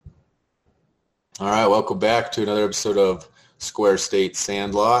All right, welcome back to another episode of Square State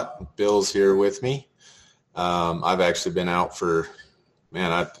Sandlot. Bill's here with me. I've actually been out for,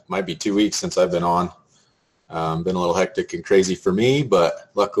 it might be 2 weeks since I've been on. Been a little hectic and crazy for me, but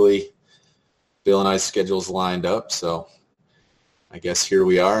luckily Bill and I's schedules lined up, so I guess here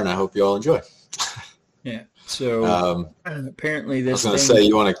we are, and I hope you all enjoy. Yeah, so apparently this I was going to say,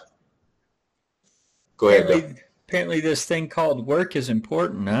 you want to go ahead, Bill. Apparently this thing called work is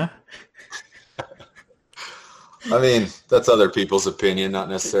important, huh? I mean, that's other people's opinion, not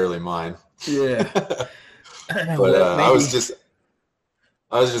necessarily mine. Yeah. But I was just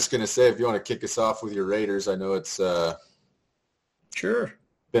going to say, if you want to kick us off with your Raiders, I know it's sure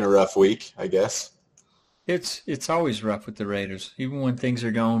been a rough week, I guess. It's always rough with the Raiders, even when things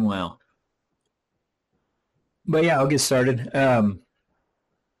are going well. But yeah, I'll get started.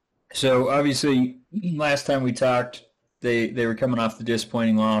 So obviously, last time we talked, they were coming off the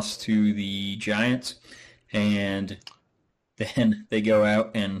disappointing loss to the Giants. And then they go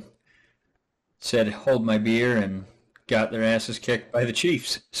out and said, hold my beer, and got their asses kicked by the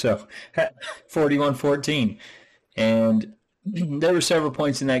Chiefs. So 41-14. And there were several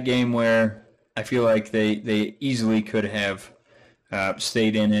points in that game where I feel like they easily could have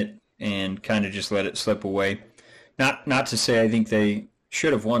stayed in it and kind of just let it slip away. Not to say I think they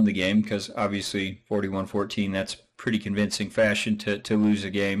should have won the game, because obviously 41-14, that's pretty convincing fashion to lose a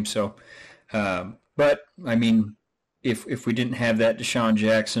game. So but, I mean, if we didn't have that Deshaun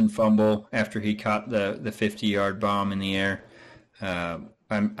Jackson fumble after he caught the 50-yard bomb in the air,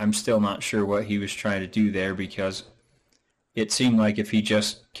 I'm still not sure what he was trying to do there, because it seemed like if he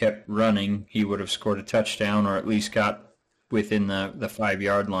just kept running, he would have scored a touchdown or at least got within the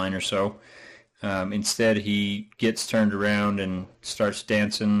 5-yard line or so. Instead, he gets turned around and starts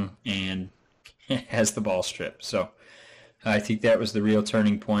dancing and has the ball stripped. So I think that was the real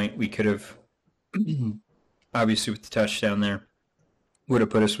turning point. We could have, obviously with the touchdown there, would have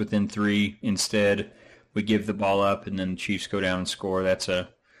put us within 3. Instead, we give the ball up, and then the Chiefs go down and score. That's a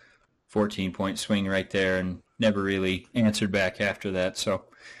 14-point swing right there, and never really answered back after that. So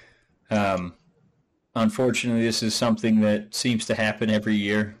unfortunately, this is something that seems to happen every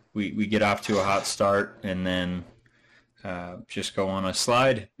year. We get off to a hot start and then just go on a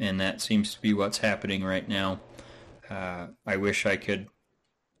slide, and that seems to be what's happening right now. I wish I could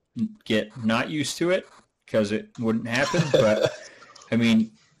get not used to it, because it wouldn't happen, but I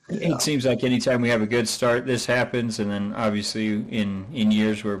mean, It seems like anytime we have a good start, this happens, and then obviously in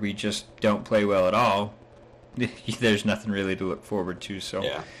years where we just don't play well at all, there's nothing really to look forward to.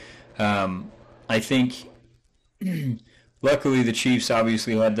 So I think luckily the Chiefs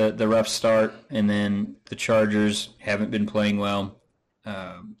obviously had the rough start, and then the Chargers haven't been playing well.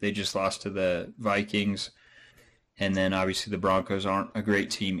 They just lost to the Vikings. And then obviously the Broncos aren't a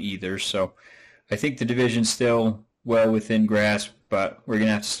great team either. So I think the division's still well within grasp, but we're going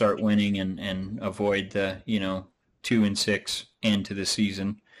to have to start winning and avoid the 2-6 end to the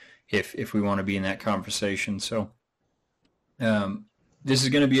season if we want to be in that conversation. So this is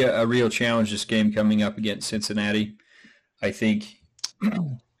going to be a real challenge, this game coming up against Cincinnati. I think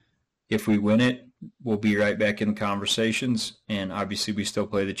if we win it, we'll be right back in the conversations. And obviously we still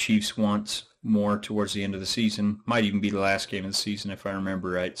play the Chiefs once more towards the end of the season. Might even be the last game of the season if I remember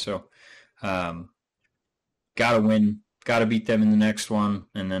right. So got to win, got to beat them in the next one,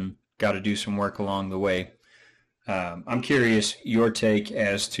 and then got to do some work along the way. I'm curious your take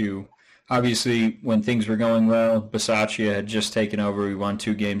as to, obviously when things were going well, Bisaccia had just taken over. We won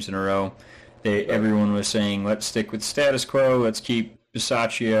 2 games in a row. Everyone was saying, let's stick with status quo. Let's keep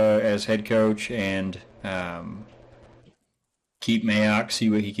Bisaccia as head coach and keep Mayock, see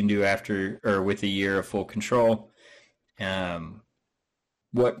what he can do after or with a year of full control.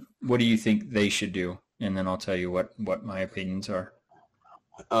 What do you think they should do? And then I'll tell you what my opinions are.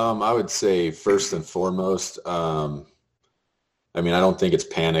 I would say first and foremost, I don't think it's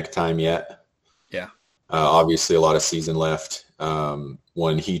panic time yet. Yeah. Obviously a lot of season left.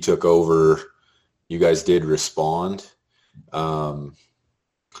 When he took over, you guys did respond.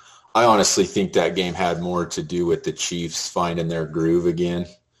 I honestly think that game had more to do with the Chiefs finding their groove again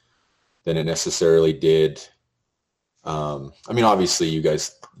than it necessarily did. Obviously you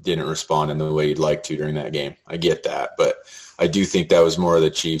guys didn't respond in the way you'd like to during that game. I get that, but I do think that was more of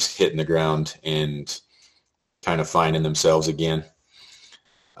the Chiefs hitting the ground and kind of finding themselves again.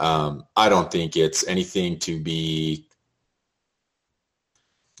 I don't think it's anything to be,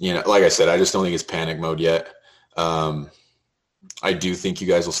 like I said, I just don't think it's panic mode yet. I do think you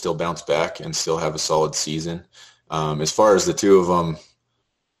guys will still bounce back and still have a solid season. As far as the two of them,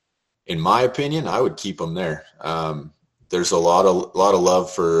 in my opinion, I would keep them there. there's a lot of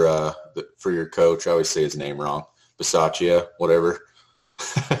love for your coach. I always say his name wrong. Bisaccia, whatever.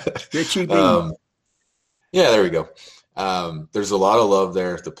 Richie B. Yeah, there we go. There's a lot of love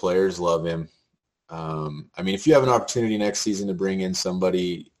there. The players love him. I mean, if you have an opportunity next season to bring in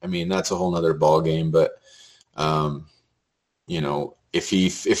somebody, I mean, that's a whole nother ball game. But if he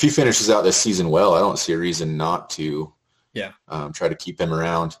finishes out this season well, I don't see a reason not to. Yeah. Try to keep him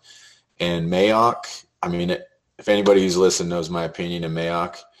around. And Mayock, I mean, if anybody who's listened knows my opinion of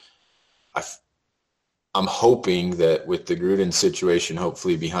Mayock, I'm hoping that with the Gruden situation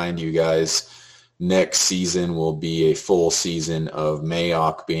hopefully behind you guys, next season will be a full season of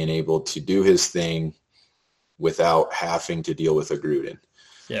Mayock being able to do his thing without having to deal with a Gruden.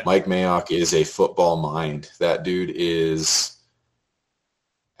 Yeah. Mike Mayock is a football mind. That dude is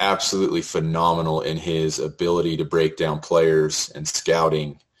absolutely phenomenal in his ability to break down players and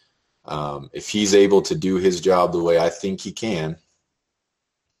scouting. If he's able to do his job the way I think he can,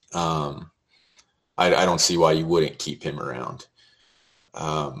 I don't see why you wouldn't keep him around.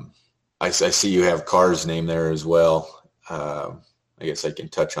 I see you have Carr's name there as well. I guess I can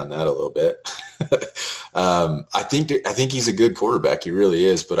touch on that a little bit. I think he's a good quarterback. He really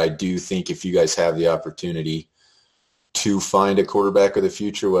is. But I do think if you guys have the opportunity to find a quarterback of the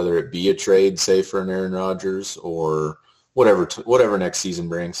future, whether it be a trade, say for an Aaron Rodgers or whatever next season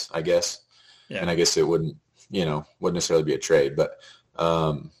brings, I guess. Yeah. And I guess it wouldn't necessarily be a trade, but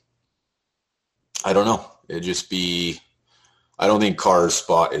I don't know. It'd just be, I don't think Carr's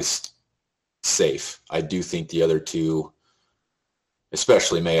spot is safe. I do think the other two,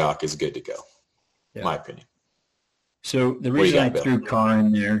 especially Mayock, is good to go. Yeah. My opinion. So the reason I threw Carr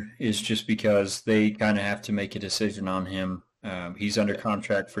in there is just because they kind of have to make a decision on him. He's under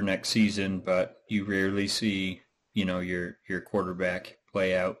contract for next season, but you rarely see, your quarterback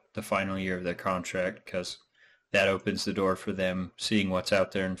play out the final year of their contract because that opens the door for them seeing what's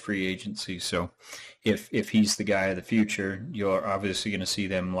out there in free agency. So if he's the guy of the future, you're obviously going to see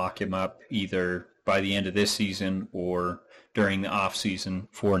them lock him up either by the end of this season or during the off season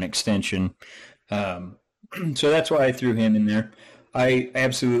for an extension. So that's why I threw him in there. I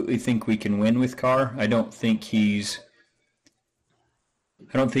absolutely think we can win with Carr. I don't think he's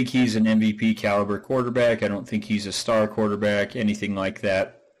an MVP caliber quarterback. I don't think he's a star quarterback, anything like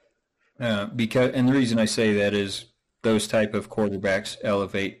that. And the reason I say that is those type of quarterbacks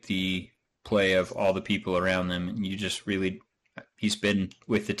elevate the play of all the people around them. And he's been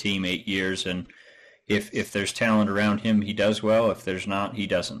with the team 8 years, and if there's talent around him, he does well. If there's not, he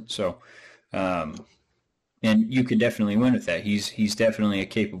doesn't. So, and you can definitely win with that. He's definitely a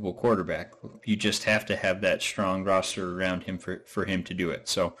capable quarterback. You just have to have that strong roster around him for him to do it.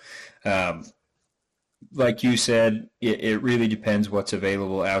 So, like you said, it really depends what's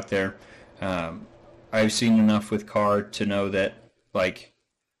available out there. I've seen enough with Carr to know that,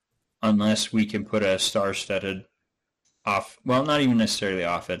 unless we can put a star-studded not even necessarily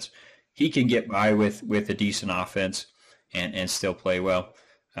offense, he can get by with a decent offense and still play well.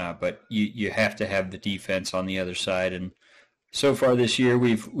 But you have to have the defense on the other side. And so far this year,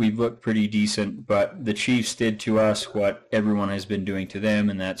 we've looked pretty decent. But the Chiefs did to us what everyone has been doing to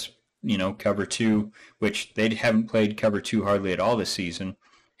them, and that's cover two, which they haven't played cover two hardly at all this season.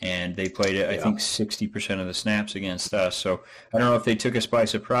 And they played it, I think, 60% of the snaps against us. So I don't know if they took us by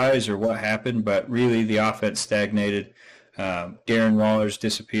surprise or what happened, but really the offense stagnated. Darren Waller's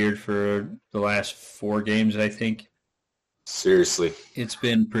disappeared for the last 4 games, I think. Seriously. It's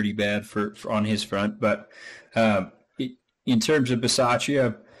been pretty bad for on his front. But in terms of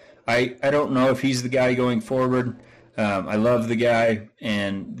Bisaccia, I don't know if he's the guy going forward. I love the guy,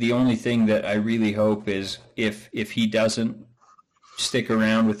 and the only thing that I really hope is if he doesn't stick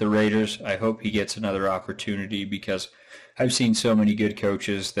around with the Raiders, I hope he gets another opportunity, because I've seen so many good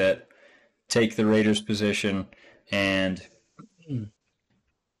coaches that take the Raiders position and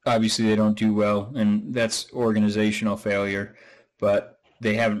obviously they don't do well, and that's organizational failure, but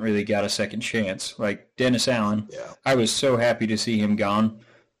they haven't really got a second chance. Like Dennis Allen, I was so happy to see him gone,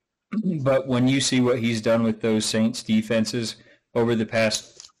 but when you see what he's done with those Saints defenses over the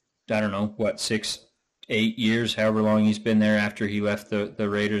past, 6-8 years, however long he's been there after he left the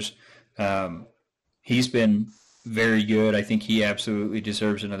Raiders, he's been very good. I think he absolutely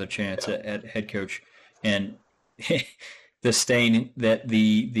deserves another chance at head coach. And the stain that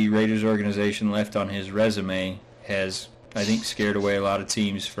the Raiders organization left on his resume has, I think, scared away a lot of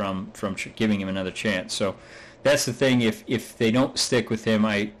teams from giving him another chance. So that's the thing. If they don't stick with him,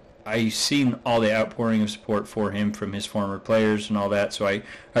 I've seen all the outpouring of support for him from his former players and all that. So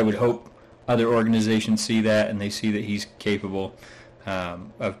I would hope other organizations see that and they see that he's capable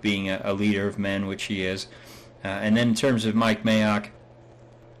of being a leader of men, which he is. And then in terms of Mike Mayock,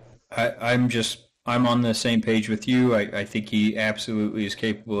 I'm on the same page with you. I think he absolutely is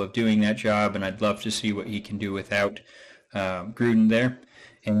capable of doing that job, and I'd love to see what he can do without Gruden there.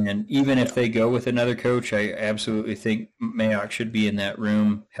 And even if they go with another coach, I absolutely think Mayock should be in that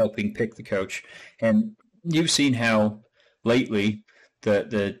room helping pick the coach. And you've seen how lately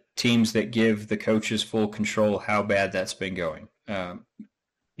the teams that give the coaches full control, how bad that's been going.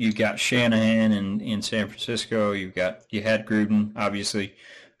 You've got Shanahan in San Francisco. You had Gruden, obviously.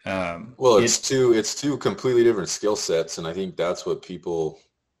 Well, it's two completely different skill sets, and I think that's what people,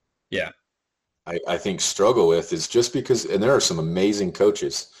 yeah, I think struggle with is just because, and there are some amazing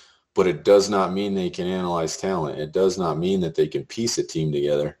coaches, but it does not mean they can analyze talent. It does not mean that they can piece a team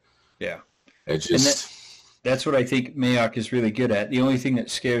together. Yeah, it just that's what I think Mayock is really good at. The only thing that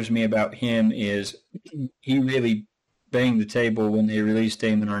scares me about him is he really banged the table when they released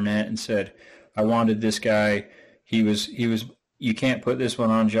Damon Arnett and said, "I wanted this guy. He was. You can't put this one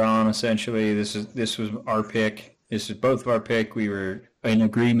on John. Essentially, this was our pick. This is both of our pick. We were in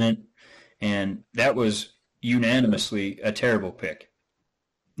agreement, and that was unanimously a terrible pick.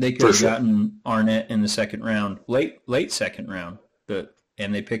 They could have gotten Arnett in the second round, late second round,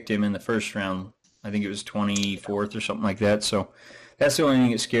 and they picked him in the first round. I think it was 24th or something like that. So that's the only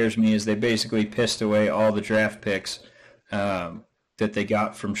thing that scares me is they basically pissed away all the draft picks that they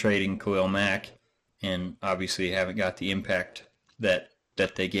got from trading Khalil Mack, and obviously haven't got the impact that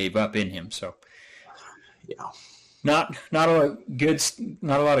they gave up in him. So, yeah, not a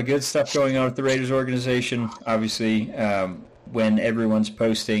lot of good stuff going on with the Raiders organization. Obviously, when everyone's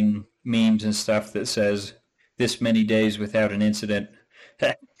posting memes and stuff that says this many days without an incident,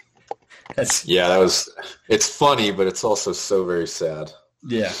 it's funny, but it's also so very sad.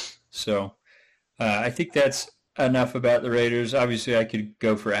 Yeah. So, I think that's enough about the Raiders. Obviously, I could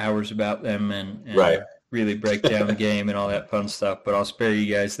go for hours about them and right. Really break down the game and all that fun stuff, but I'll spare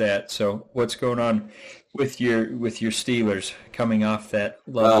you guys that. So what's going on with your Steelers coming off that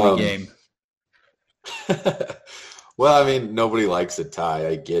lovely game? Well, I mean, nobody likes a tie.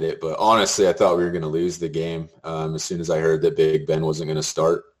 I get it. But honestly, I thought we were going to lose the game as soon as I heard that Big Ben wasn't going to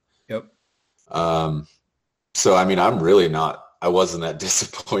start. Yep. So, I mean, I wasn't that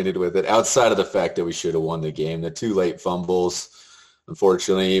disappointed with it outside of the fact that we should have won the game. The 2 late fumbles,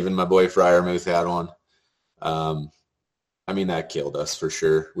 unfortunately, even my boy Freiermuth had one. I mean, that killed us for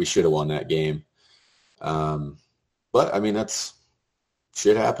sure. We should have won that game. But I mean, that's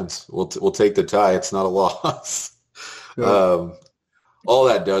shit happens. We'll take the tie. It's not a loss. Sure. All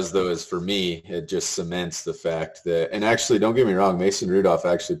that does though is for me, it just cements the fact that, and actually don't get me wrong, Mason Rudolph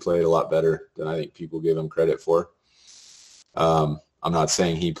actually played a lot better than I think people give him credit for. I'm not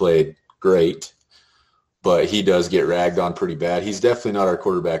saying he played great, but he does get ragged on pretty bad. He's definitely not our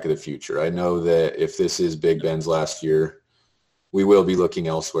quarterback of the future. I know that if this is Big Ben's last year, we will be looking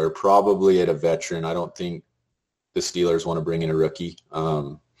elsewhere, probably at a veteran. I don't think the Steelers want to bring in a rookie.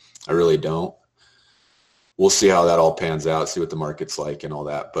 I really don't. We'll see how that all pans out, see what the market's like and all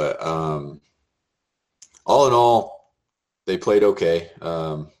that. But all in all, they played okay.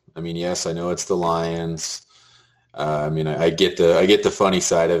 I mean, yes, I know it's the Lions. I mean, I get the funny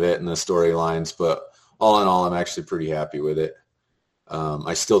side of it and the storylines, but all in all, I'm actually pretty happy with it.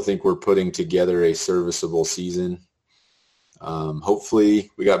 I still think we're putting together a serviceable season. Hopefully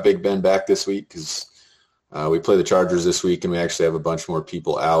we got Big Ben back this week because we play the Chargers this week and we actually have a bunch more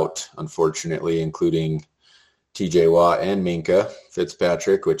people out, unfortunately, including TJ Watt and Minkah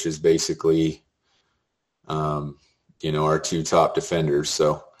Fitzpatrick, which is basically, our 2 top defenders.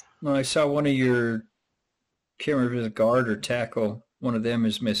 So well, I saw one of your, can't remember if it was a guard or tackle. One of them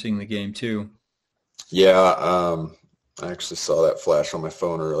is missing the game too. Yeah, I actually saw that flash on my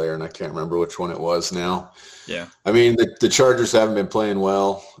phone earlier, and I can't remember which one it was now. Yeah. I mean, the Chargers haven't been playing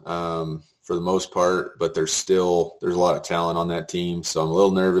well for the most part, but there's a lot of talent on that team, so I'm a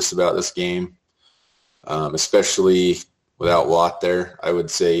little nervous about this game, especially without Watt there. I would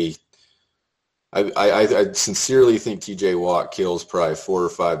say I sincerely think TJ Watt kills probably 4 or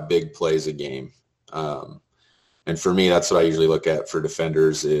 5 big plays a game. And for me, that's what I usually look at for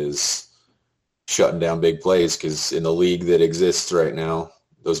defenders is shutting down big plays, because in the league that exists right now,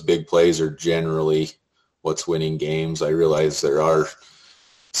 those big plays are generally what's winning games. I realize there are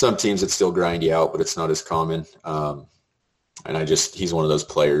some teams that still grind you out, but it's not as common. And he's one of those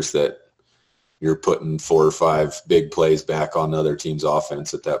players that you're putting 4 or 5 big plays back on the other team's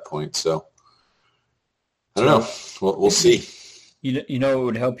offense at that point. So I don't know. We'll see. You know what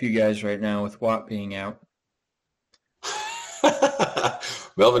would help you guys right now with Watt being out?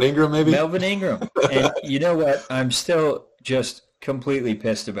 Melvin Ingram, maybe? Melvin Ingram. And you know what? I'm still just completely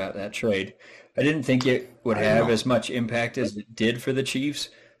pissed about that trade. I didn't think it would I don't have know. as much impact as it did for the Chiefs,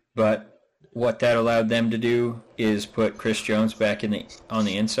 but what that allowed them to do is put Chris Jones back on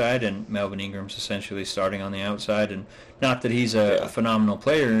the inside, and Melvin Ingram's essentially starting on the outside. And not that he's a Yeah, phenomenal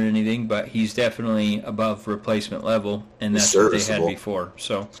player or anything, but he's definitely above replacement level, and he's that's what they had serviceable. before.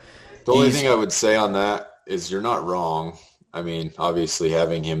 So The only he's thing I would say on that is you're not wrong. I mean, obviously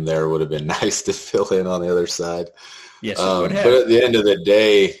having him there would have been nice to fill in on the other side. yes, it would But have. at the end of the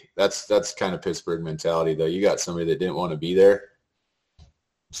day, that's kind of Pittsburgh mentality, though. You got somebody that didn't want to be there,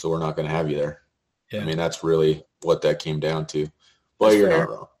 so we're not going to have you there. I Yeah, mean, that's really what that came down to. that's But you're not fair.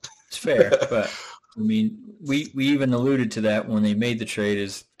 wrong. It's fair, but I mean, we even alluded to that when they made the trade.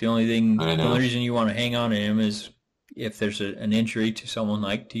 Is I the only know. reason you want to hang on to him is if there's an injury to someone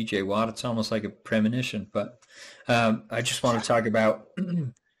like T.J. Watt. It's almost like a premonition. But I just want to talk about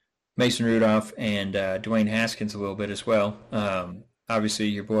Mason Rudolph and Dwayne Haskins a little bit as well. Obviously,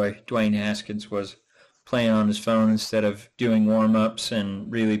 your boy Dwayne Haskins was playing on his phone instead of doing warm-ups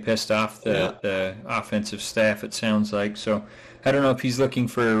and really pissed off Yeah. the offensive staff, it sounds like. So I don't know if he's looking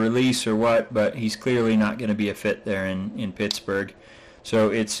for a release or what, but he's clearly not going to be a fit there in Pittsburgh. So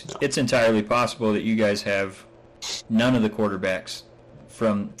No. it's entirely possible that you guys have none of the quarterbacks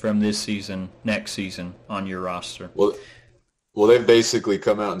from this season, next season on your roster. Well, they've basically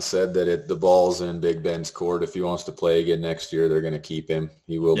come out and said that the ball's in Big Ben's court. If he wants to play again next year, they're going to keep him.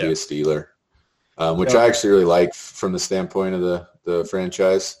 He will be Yeah. a Steeler, which So I actually really like from the standpoint of the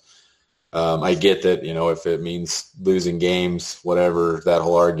franchise. I get that, if it means losing games, whatever, that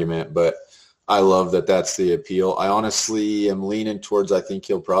whole argument, but I love that that's the appeal. I honestly am leaning towards I think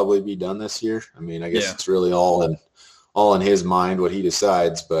he'll probably be done this year. I mean, I guess yeah. it's really all in his mind what he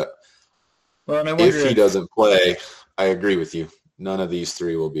decides, but Well, and I wonder if he if doesn't play, I agree with you. None of these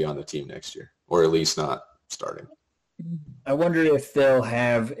three will be on the team next year, or at least not starting. they'll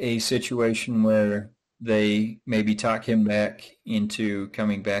have a situation where they maybe talk him back into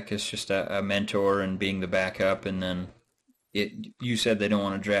coming back as just a mentor and being the backup, and then you said they don't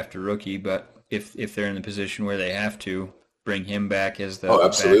want to draft a rookie, but if they're in the position where they have to bring him back as Oh, the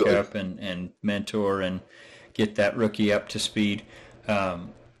absolutely. backup and mentor and get that rookie up to speed.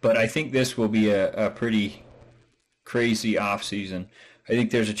 But I think this will be a pretty crazy offseason. I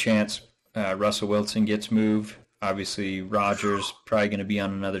think there's a chance Russell Wilson gets moved. Obviously, Rodgers probably going to be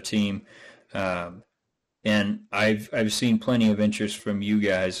on another team. Um, and I've seen plenty of interest from you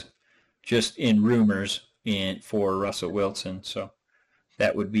guys just in rumors for Russell Wilson. So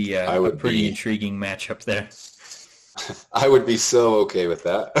that would be I a would pretty be intriguing matchup there. I would be so okay with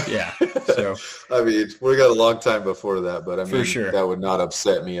that. Yeah. So I mean, we got a long time before that, but I for mean, sure. that would not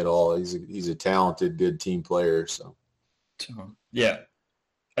upset me at all. He's a talented, good team player. So So yeah,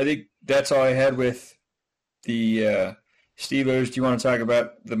 I think that's all I had with the Steelers. Do you want to talk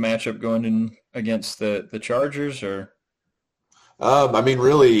about the matchup going in against the Chargers or? I mean,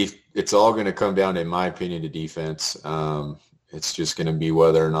 really, it's all going to come down, in my opinion, to defense. It's just going to be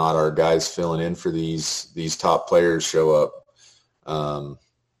whether or not our guys filling in for these top players show up. Um,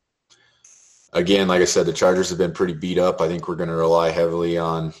 Again, like I said, the Chargers have been pretty beat up. I think we're going to rely heavily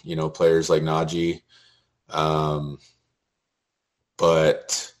on players like Najee. Um,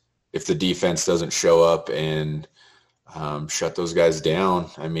 but if the defense doesn't show up and shut those guys down,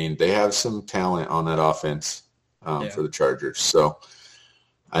 I mean, they have some talent on that offense Yeah. for the Chargers. So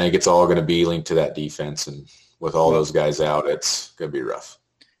I think it's all going to be linked to that defense, and with all Well, those guys out, it's going to be rough.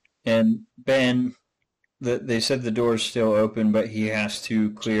 and Ben, they said the door's still open, but he has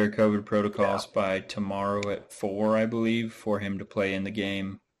to clear COVID Yeah, protocols by tomorrow at 4, I believe, for him to play in the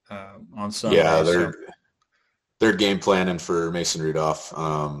game on yeah, Sunday. So they're game planning for Mason Rudolph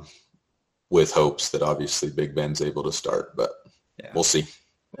with hopes that obviously Big Ben's able to start, but yeah. we'll see.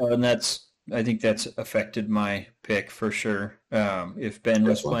 Well, and I think that's affected my pick for sure. If Ben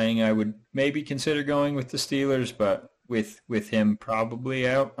was Definitely. playing, I would maybe consider going with the Steelers, but with him probably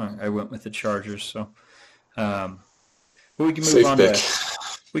out, I went with the Chargers. So, um, but Safe pick.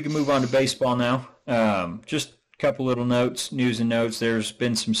 we can move on to baseball now. Just a couple little notes, news and notes. There's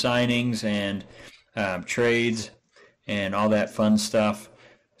been some signings and trades and all that fun stuff.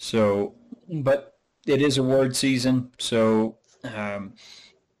 So, but it is award season, so.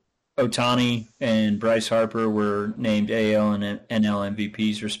 Otani and Bryce Harper were named AL and NL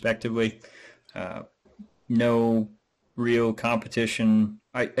MVPs respectively. Uh, no real competition.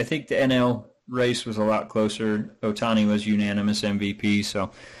 I think the NL race was a lot closer. Otani was unanimous MVP.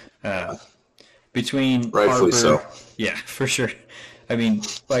 So uh, between Rightfully so. Harper, yeah, for sure. I mean,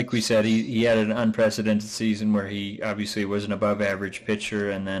 like we said, he had an unprecedented season where he obviously was an above average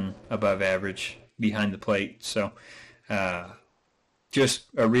pitcher and then above average behind the plate. So just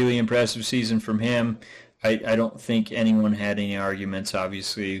a really impressive season from him. I don't think anyone had any arguments,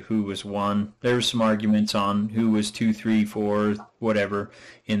 obviously, who was one. There were some arguments on who was 2, 3, 4, whatever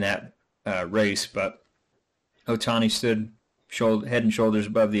in that race, but Ohtani stood head and shoulders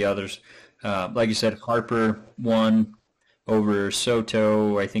above the others. Like you said, Harper won over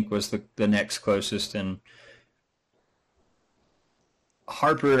Soto, I think was the next closest. And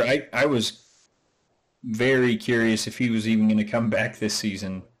Harper, I was very curious if he was even going to come back this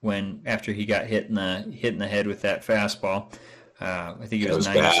season after he got hit in the head with that fastball. I think it was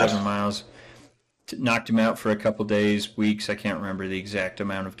 97 bad. miles. Knocked him out for a couple days, weeks. I can't remember the exact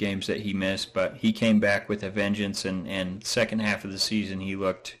amount of games that he missed, but he came back with a vengeance, and second half of the season he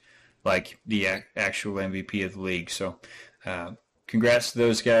looked like the actual MVP of the league. So congrats to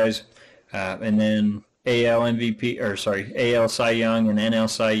those guys. And then AL Cy Young and NL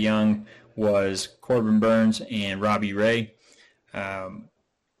Cy Young was Corbin Burnes and Robbie Ray.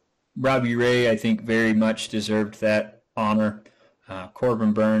 Robbie Ray, I think, very much deserved that honor.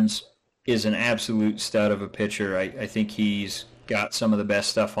 Corbin Burnes is an absolute stud of a pitcher. I think he's got some of the best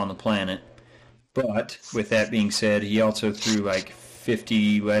stuff on the planet. But with that being said, he also threw like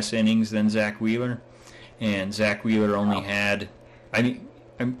 50 less innings than Zach Wheeler. And Zach Wheeler only had, I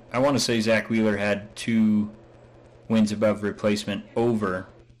want to say Zach Wheeler had 2 wins above replacement over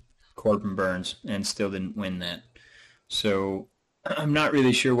Corbin Burnes and still didn't win that. So I'm not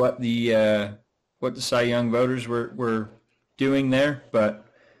really sure what the Cy Young voters were doing there, but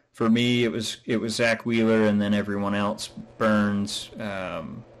for me it was Zach Wheeler and then everyone else. Burnes,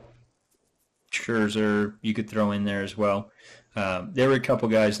 Scherzer, you could throw in there as well. There were a couple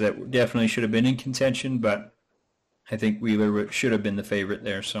guys that definitely should have been in contention, but I think Wheeler should have been the favorite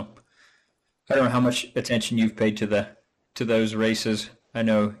there. So I don't know how much attention you've paid to those races. I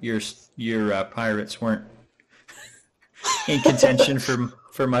know your Pirates weren't in contention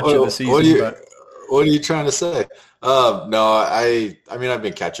for much of the season. What are you trying to say? No, I mean I've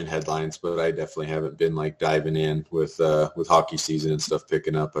been catching headlines, but I definitely haven't been like diving in with hockey season and stuff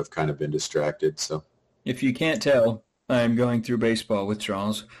picking up. I've kind of been distracted. So if you can't tell, I'm going through baseball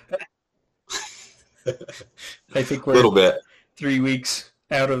withdrawals. I think we're a little bit 3 weeks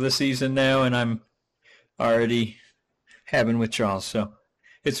out of the season now, and I'm already having withdrawals, so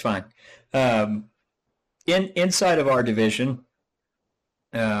it's fine. Inside of our division,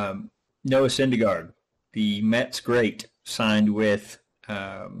 Noah Syndergaard, the Mets great, signed with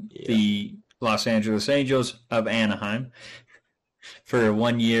the Los Angeles Angels of Anaheim for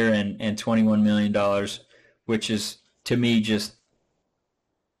 1 year and $21 million, which is, to me, just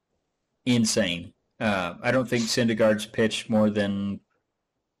insane. I don't think Syndergaard's pitched more than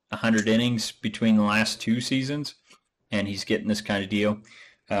 100 innings between the last 2 seasons, and he's getting this kind of deal.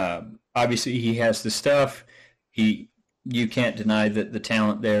 Obviously, he has the stuff. You can't deny the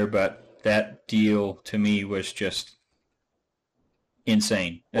talent there, but that deal to me was just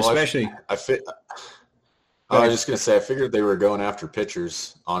insane. Well, especially, I was just gonna say I figured they were going after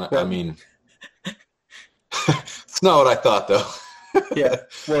pitchers on it. Well, I mean, it's not what I thought though. Yeah,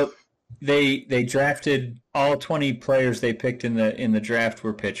 well, they drafted all 20 players they picked in the draft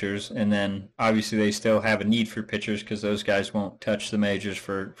were pitchers, and then obviously they still have a need for pitchers because those guys won't touch the majors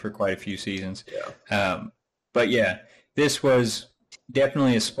for quite a few seasons. Yeah. But yeah, this was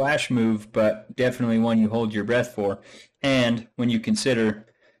definitely a splash move, but definitely one you hold your breath for. And when you consider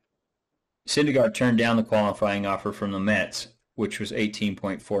Syndergaard turned down the qualifying offer from the Mets, which was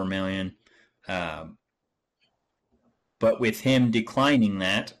 $18.4 million. But with him declining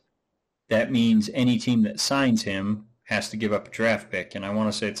that means any team that signs him has to give up a draft pick. And I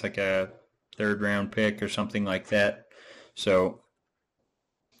want to say it's like a 3rd-round pick or something like that. So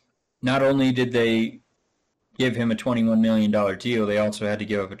not only did they give him a $21 million deal, they also had to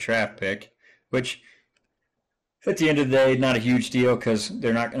give up a draft pick, which at the end of the day, not a huge deal because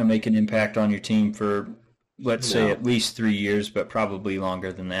they're not going to make an impact on your team for, let's say, at least 3 years, but probably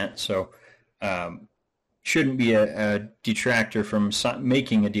longer than that. So shouldn't be a detractor from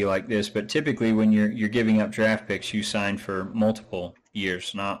making a deal like this, but typically when you're giving up draft picks, you sign for multiple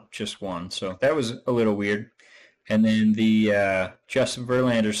years, not just one. So that was a little weird. And then the Justin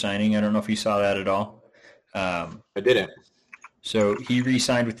Verlander signing, I don't know if you saw that at all. I didn't. So he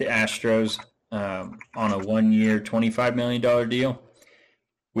re-signed with the Astros on a 1-year, $25 million deal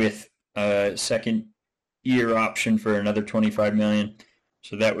with a second-year option for another $25 million.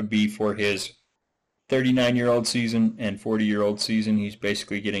 So that would be for his 39-year-old season and 40-year-old season. He's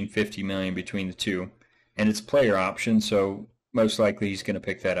basically getting $50 million between the two. And it's player option, so most likely he's going to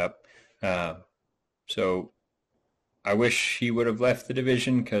pick that up. So I wish he would have left the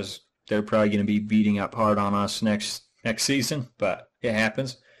division because they're probably going to be beating up hard on us next season. But It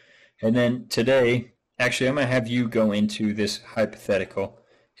happens. And then today, actually, I'm going to have you go into this hypothetical,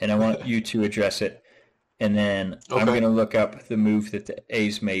 and I want you to address it. And then I'm Okay. going to look up the move that the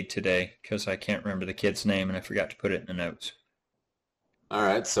A's made today because I can't remember the kid's name, and I forgot to put it in the notes. All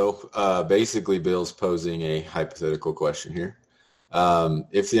right. So basically, Bill's posing a hypothetical question here.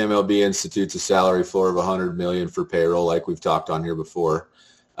 If the MLB institutes a salary floor of $100 million for payroll, like we've talked on here before,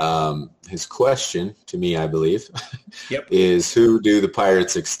 his question to me, I believe, Yep. is who do the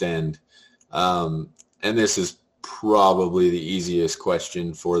Pirates extend? And this is probably the easiest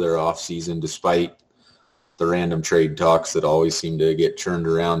question for their offseason, despite the random trade talks that always seem to get churned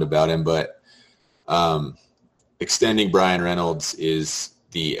around about him. But extending Brian Reynolds is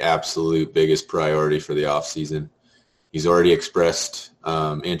the absolute biggest priority for the offseason. He's already expressed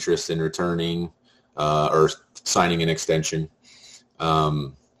interest in returning or signing an extension.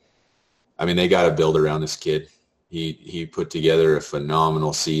 I mean, they got to build around this kid. He put together a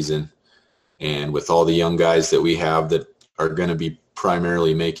phenomenal season. And with all the young guys that we have that are going to be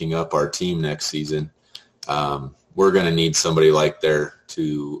primarily making up our team next season, we're going to need somebody like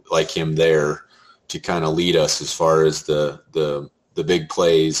him there to kind of lead us as far as the big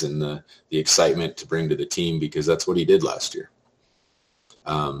plays and the excitement to bring to the team, because that's what he did last year.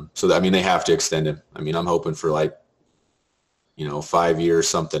 So, I mean, they have to extend him. I mean, I'm hoping for 5 years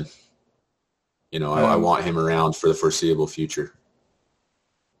something. I want him around for the foreseeable future.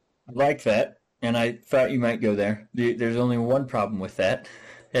 I like that, and I thought you might go there. There's only one problem with that,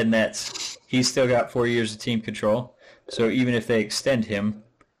 and that's he's still got 4 years of team control. So even if they extend him,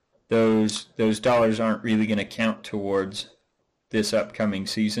 those dollars aren't really going to count towards this upcoming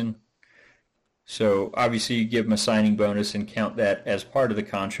season. So obviously you give him a signing bonus and count that as part of the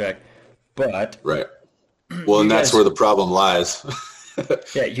contract. But right. Well, and that's where the problem lies.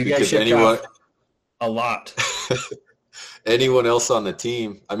 Yeah, you guys shipped off a lot. Anyone else on the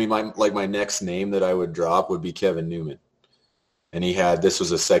team, I mean, my next name that I would drop would be Kevin Newman. And this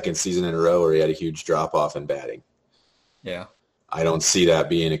was a second season in a row where he had a huge drop-off in batting. Yeah. I don't see that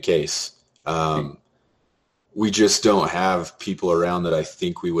being a case. We just don't have people around that I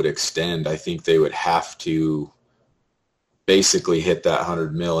think we would extend. I think they would have to basically hit that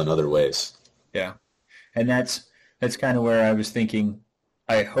 $100 million in other ways. Yeah. And that's kind of where I was thinking.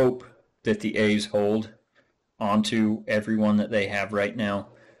 I hope that the A's hold onto everyone that they have right now,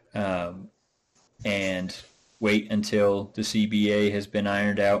 and wait until the CBA has been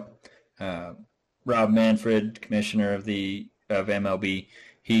ironed out. Rob Manfred, commissioner of MLB,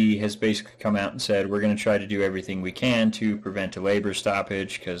 he has basically come out and said, we're going to try to do everything we can to prevent a labor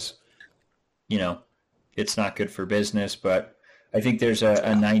stoppage because, it's not good for business. But I think there's a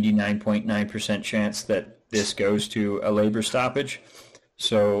 99.9% chance that this goes to a labor stoppage.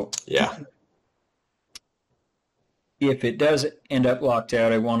 So yeah, if it does end up locked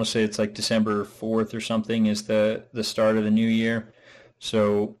out, I want to say it's like December 4th or something is the start of the new year.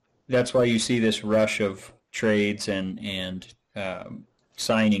 So that's why you see this rush of trades and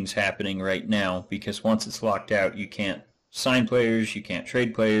signings happening right now, because once it's locked out, you can't sign players, you can't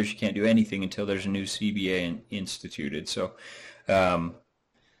trade players, you can't do anything until there's a new CBA instituted. So,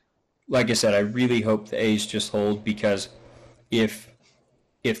 like I said, I really hope the A's just hold, because if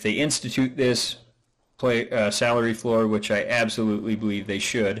they institute this salary floor, which I absolutely believe they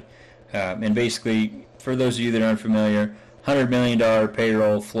should, and basically, for those of you that aren't familiar, $100 million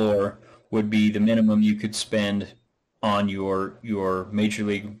payroll floor would be the minimum you could spend on your major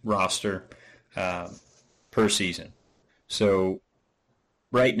league roster per season. So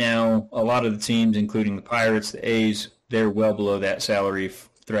right now, a lot of the teams, including the Pirates, the A's, they're well below that salary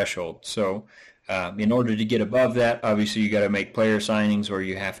threshold. So in order to get above that, obviously you got to make player signings, or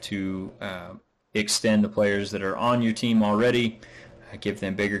you have to extend the players that are on your team already, give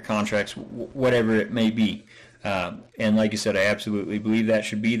them bigger contracts, whatever it may be. And like I said, I absolutely believe that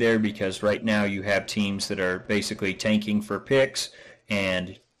should be there, because right now you have teams that are basically tanking for picks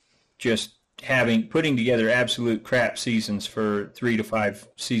and just putting together absolute crap seasons for 3 to 5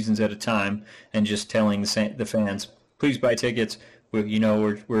 seasons at a time, and just telling the fans, please buy tickets.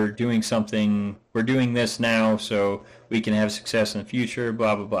 We're doing something. We're doing this now so we can have success in the future.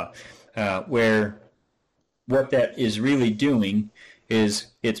 Blah blah blah. Where what that is really doing is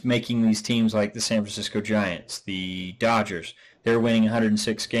it's making these teams like the San Francisco Giants, the Dodgers, they're winning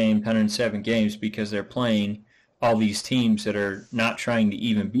 106 games, 107 games because they're playing all these teams that are not trying to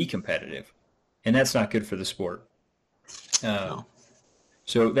even be competitive. And that's not good for the sport. No.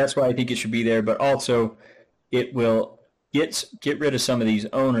 So that's why I think it should be there. But also it will get rid of some of these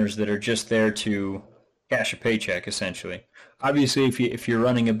owners that are just there to cash a paycheck, essentially. Obviously, if you're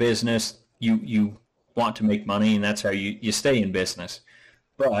running a business, you want to make money, and that's how you stay in business.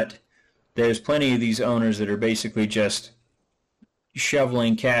 But there's plenty of these owners that are basically just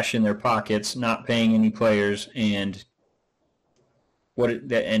shoveling cash in their pockets, not paying any players, and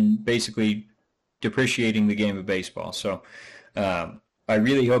basically depreciating the game of baseball. So I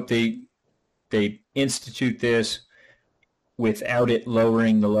really hope they institute this without it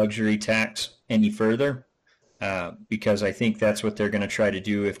lowering the luxury tax any further, because I think that's what they're going to try to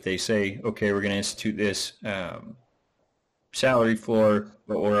do if they say, okay, we're going to institute this salary floor,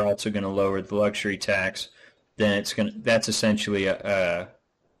 but we're also going to lower the luxury tax. Then that's essentially a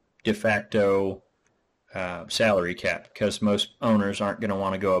de facto salary cap, because most owners aren't going to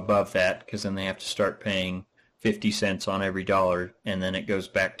want to go above that, because then they have to start paying 50 cents on every dollar, and then it goes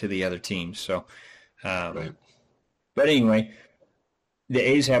back to the other teams. So, Right. But anyway, the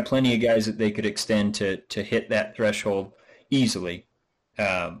A's have plenty of guys that they could extend to hit that threshold easily.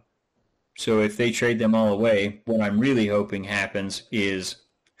 So if they trade them all away, what I'm really hoping happens is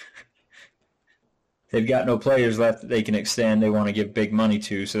they've got no players left that they can extend they want to give big money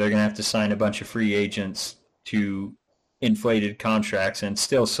to, so they're going to have to sign a bunch of free agents to inflated contracts and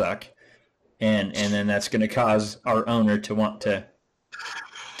still suck. And then that's going to cause our owner to want to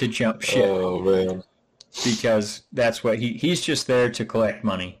jump ship. Oh, man. Because that's what he's just there to collect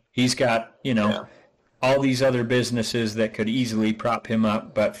money. He's got, all these other businesses that could easily prop him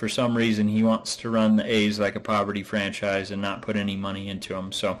up, but for some reason he wants to run the A's like a poverty franchise and not put any money into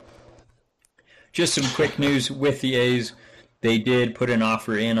them. So just some quick news with the A's. They did put an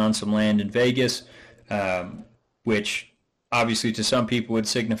offer in on some land in Vegas, which obviously to some people would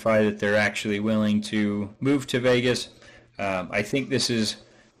signify that they're actually willing to move to Vegas. I think this is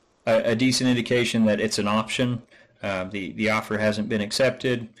a decent indication that it's an option. The offer hasn't been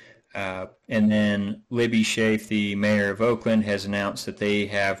accepted. And then Libby Schaaf, the mayor of Oakland, has announced that they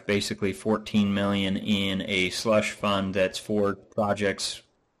have basically $14 million in a slush fund that's for projects,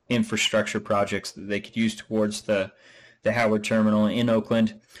 infrastructure projects that they could use towards the Howard Terminal in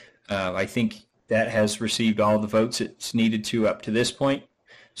Oakland. I think that has received all the votes it's needed to up to this point.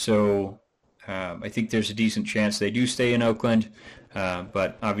 So I think there's a decent chance they do stay in Oakland.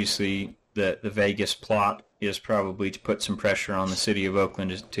 But obviously the Vegas plot is probably to put some pressure on the city of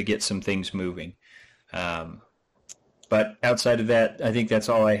Oakland to get some things moving. But outside of that, I think that's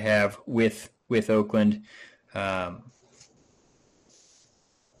all I have with Oakland. Yeah,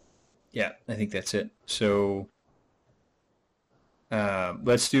 I think that's it. So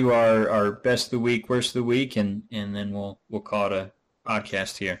let's do our best of the week, worst of the week, and then we'll call it a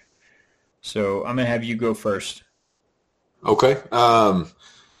podcast here. So I'm going to have you go first. Okay.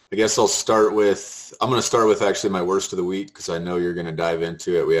 I guess I'm going to start with actually my worst of the week, because I know you're going to dive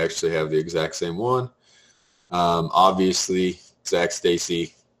into it. We actually have the exact same one. Obviously, Zach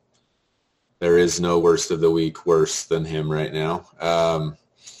Stacy, there is no worst of the week worse than him right now.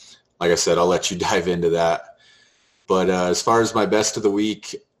 Like I said, I'll let you dive into that. But as far as my best of the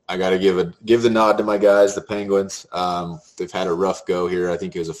week, I got to give the nod to my guys, the Penguins. They've had a rough go here. I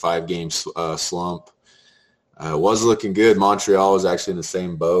think it was a 5-game slump. Was looking good. Montreal was actually in the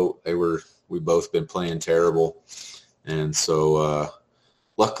same boat. We both been playing terrible. And so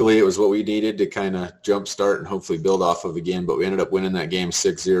luckily it was what we needed to kind of jumpstart and hopefully build off of again. But we ended up winning that game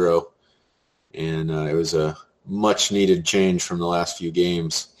 6-0. And it was a much needed change from the last few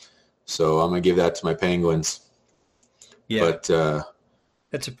games. So I'm going to give that to my Penguins. Yeah. But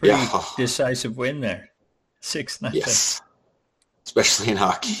that's a pretty decisive win there. 6-0. Yes. Especially in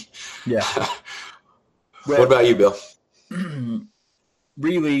hockey. Yeah. Well, what about you, Bill?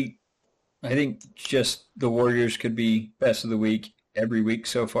 Really, I think just the Warriors could be best of the week every week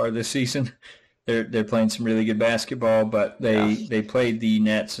so far this season. They're playing some really good basketball, but they played the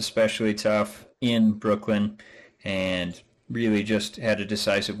Nets especially tough in Brooklyn and really just had a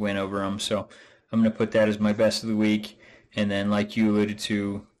decisive win over them. So I'm going to put that as my best of the week. And then, like you alluded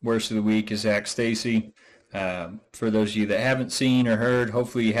to, worst of the week is Zach Stacy. For those of you that haven't seen or heard,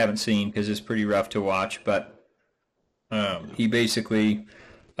 hopefully you haven't seen because it's pretty rough to watch, but he basically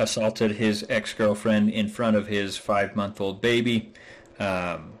assaulted his ex-girlfriend in front of his 5-month-old baby.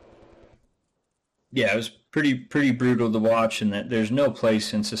 Yeah, it was pretty brutal to watch, and that there's no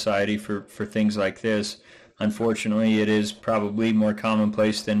place in society for things like this. Unfortunately, it is probably more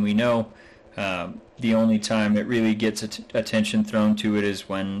commonplace than we know. The only time it really gets attention thrown to it is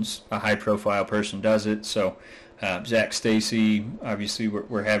when a high-profile person does it. So Zach Stacy, obviously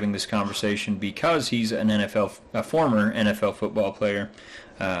we're having this conversation because he's a former NFL football player.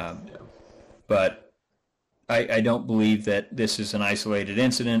 But I don't believe that this is an isolated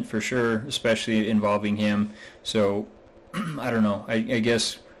incident for sure, especially involving him. So I don't know. I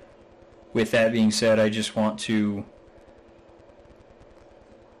guess with that being said, I just want to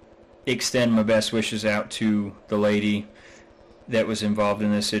extend my best wishes out to the lady that was involved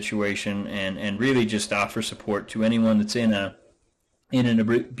in this situation, and really just offer support to anyone that's in an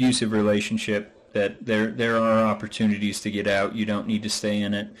abusive relationship, that there are opportunities to get out. You don't need to stay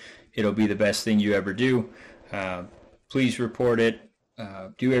in it. It'll be the best thing you ever do. Please report it.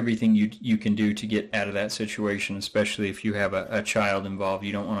 Do everything you can do to get out of that situation, especially if you have a child involved.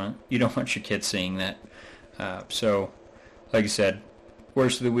 You don't want your kid seeing that. So, like I said,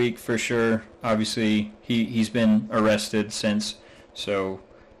 worst of the week for sure. Obviously, he's been arrested since, so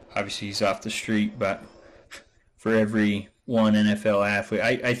obviously he's off the street. But for every one NFL athlete,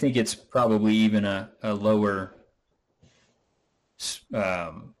 I think it's probably even a lower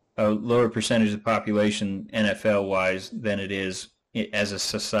percentage of the population NFL wise than it is as a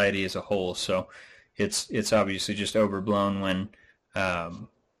society as a whole. So it's obviously just overblown when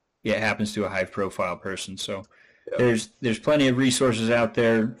it happens to a high profile person. So there's plenty of resources out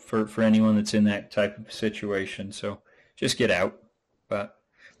there for anyone that's in that type of situation. So just get out. But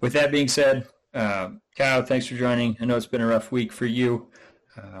with that being said, Kyle, thanks for joining. I know it's been a rough week for you.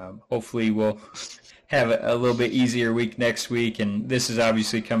 Hopefully we'll have a little bit easier week next week. And this is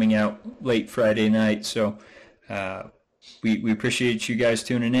obviously coming out late Friday night. So we appreciate you guys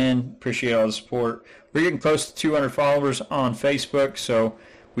tuning in. Appreciate all the support. We're getting close to 200 followers on Facebook. So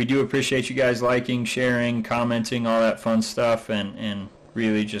we do appreciate you guys liking, sharing, commenting, all that fun stuff. And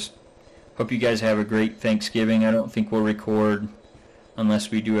really just hope you guys have a great Thanksgiving. I don't think we'll record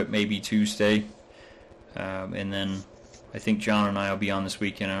unless we do it maybe Tuesday. And then I think John and I will be on this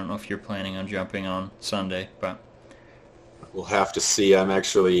weekend. I don't know if you're planning on jumping on Sunday, but we'll have to see.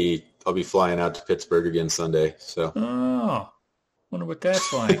 I'll be flying out to Pittsburgh again Sunday. So. Oh, wonder what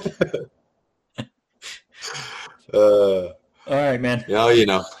that's like. All right, man.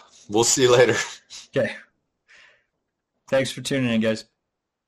 We'll see you later. Okay. Thanks for tuning in, guys.